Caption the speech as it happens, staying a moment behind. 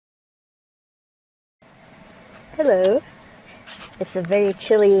Hello. It's a very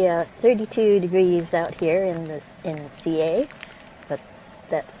chilly 32 degrees out here in CA, but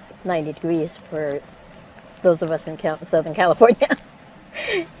that's 90 degrees for those of us in Southern California.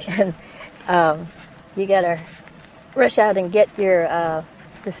 And you gotta rush out and get your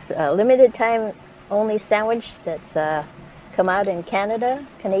this limited time only sandwich that's come out in Canada,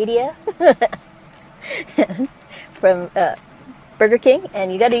 from Burger King,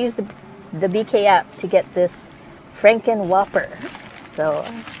 and you got to use the BK app to get this Franken Whopper. So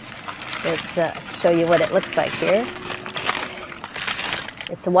let's show you what it looks like here.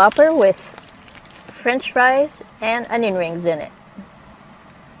 It's a Whopper with French fries and onion rings in it.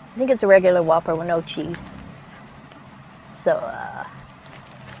 I think it's a regular Whopper with no cheese. So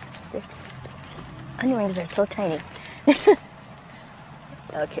onion rings are so tiny.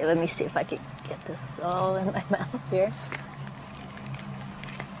 Okay, let me see if I can get this all in my mouth here.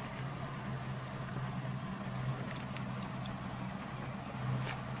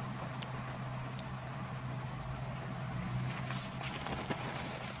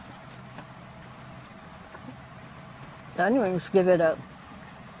 The onion rings give it a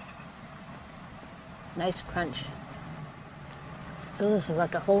nice crunch. So this is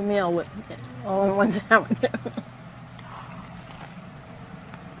like a whole meal with all in one sandwich.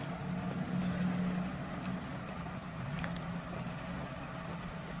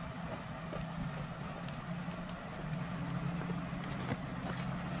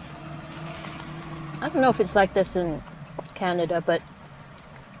 I don't know if it's like this in Canada, but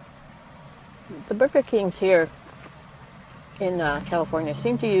the Burger Kings here in California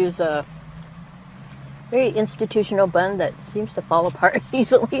seem to use a very institutional bun that seems to fall apart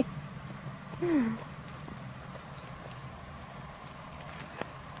easily.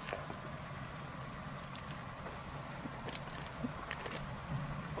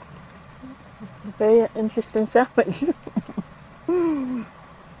 Very interesting sandwich.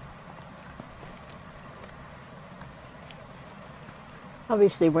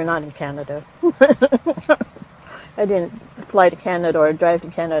 Obviously, we're not in Canada. I didn't fly to Canada or drive to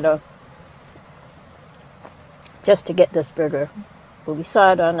Canada just to get this burger. But we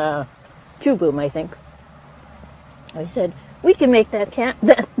saw it on Chew Boom, I think. I said, we can make that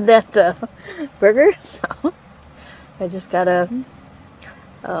burger. So I just got a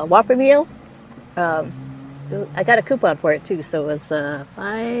Whopper meal. I got a coupon for it too, so it was $5.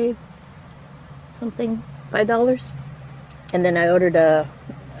 And then I ordered a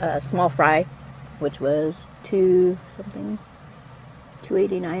small fry, which was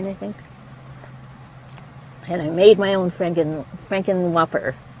 $2.89, I think. And I made my own Franken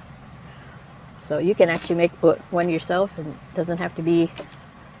Whopper. So you can actually make one yourself, and it doesn't have to be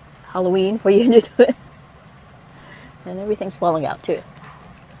Halloween for you to do it. And everything's falling out too.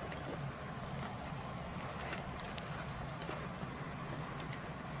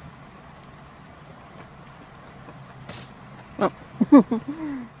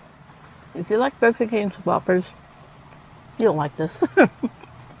 If you like Burger King's Whoppers, you'll like this.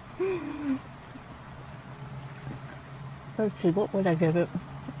 Let's see, what would I give it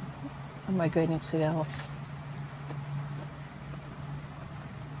on my grading scale?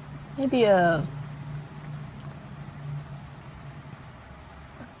 Maybe a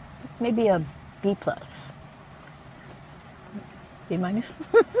B plus. B minus.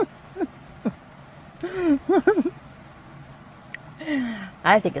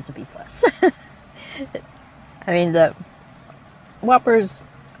 I think it's a B plus. I mean, the Whoppers,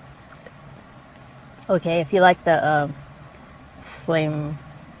 okay, if you like the flame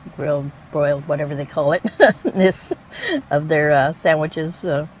grilled, broiled, whatever they call it, this of their sandwiches,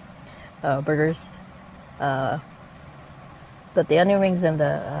 burgers, but the onion rings and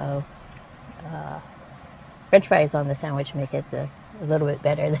the French fries on the sandwich make it a little bit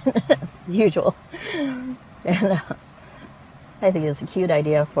better than usual. And I think it's a cute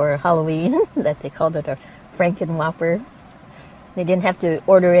idea for Halloween that they called it a Franken Whopper. They didn't have to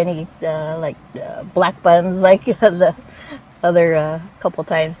order any black buns like the other couple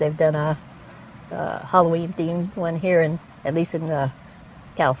times they've done a Halloween themed one here, and at least in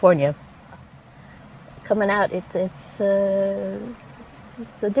California. Coming out, it's a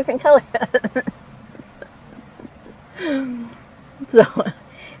different color. So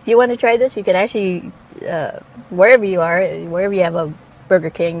if you want to try this, you can actually, wherever you are, wherever you have a Burger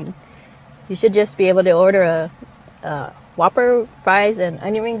King, you should just be able to order a Whopper, fries, and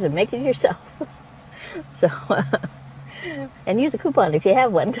onion rings and make it yourself. So, and use the coupon if you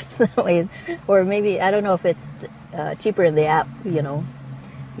have one, that way, or maybe, I don't know if it's cheaper in the app, you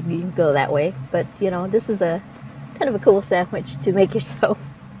can go that way. But, this is a kind of a cool sandwich to make yourself.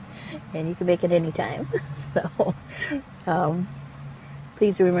 and you can make it anytime. So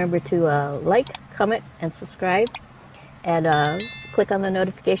please remember to like, comment, and subscribe, and click on the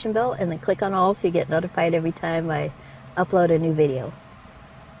notification bell, and then click on all so you get notified every time I upload a new video.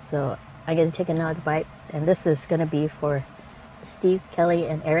 So I'm going to take another bite, and this is going to be for Steve, Kelly,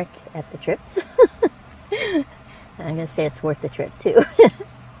 and Eric at the trips. I'm going to say it's worth the trip too,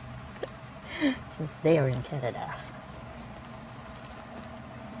 since they are in Canada.